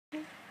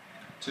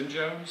Tim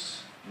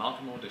Jones,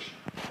 Malcolm audition.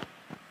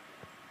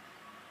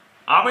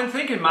 I've been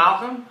thinking,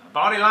 Malcolm, a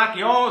body like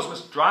yours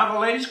must drive the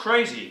ladies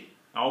crazy.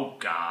 Oh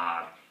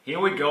God, here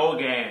we go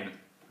again.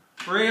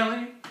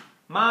 Really?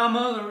 My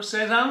mother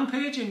says I'm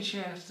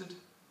pigeon-chested.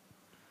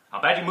 I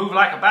bet you move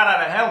like a bat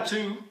out of hell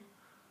too.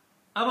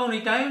 I've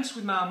only danced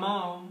with my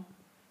mom.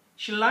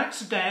 She likes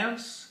to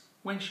dance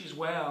when she's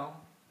well.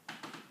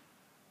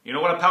 You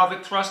know what a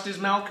pelvic thrust is,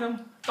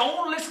 Malcolm?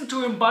 Don't listen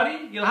to him,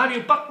 buddy. You'll have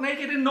you buck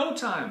naked in no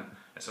time.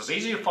 It's as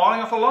easy as falling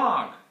off a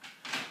log.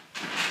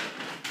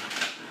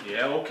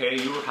 Yeah, okay,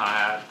 you were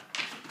tired.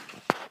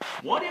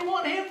 What do you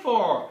want him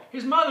for?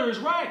 His mother is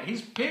right.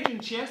 He's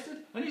pigeon-chested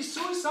and he's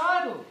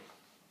suicidal.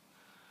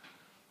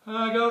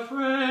 I got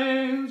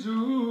friends, ooh,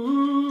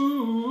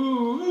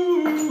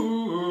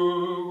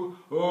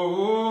 oh,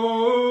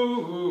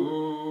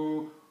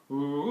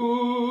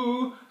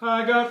 ooh,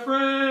 I got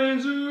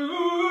friends,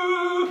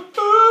 ooh,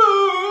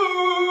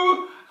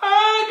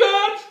 I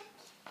got.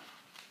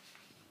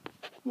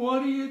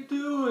 What are you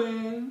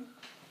doing?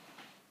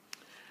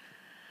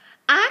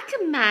 I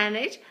can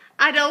manage.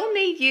 I don't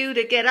need you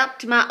to get up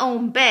to my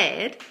own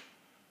bed.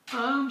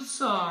 I'm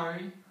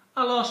sorry.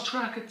 I lost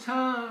track of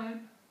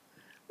time.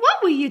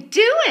 What were you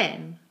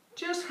doing?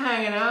 Just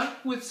hanging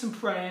out with some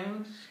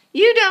friends.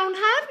 You don't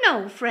have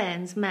no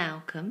friends,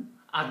 Malcolm.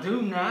 I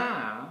do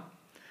now.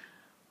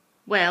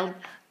 Well,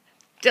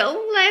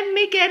 don't let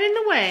me get in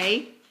the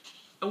way.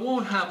 It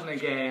won't happen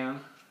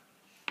again.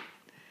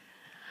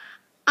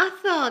 I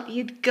thought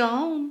you'd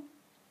gone.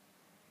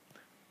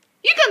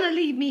 You gonna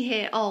leave me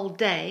here all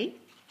day?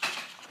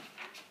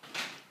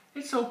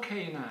 It's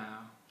okay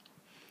now.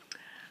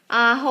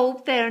 I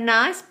hope they're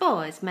nice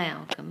boys,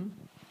 Malcolm.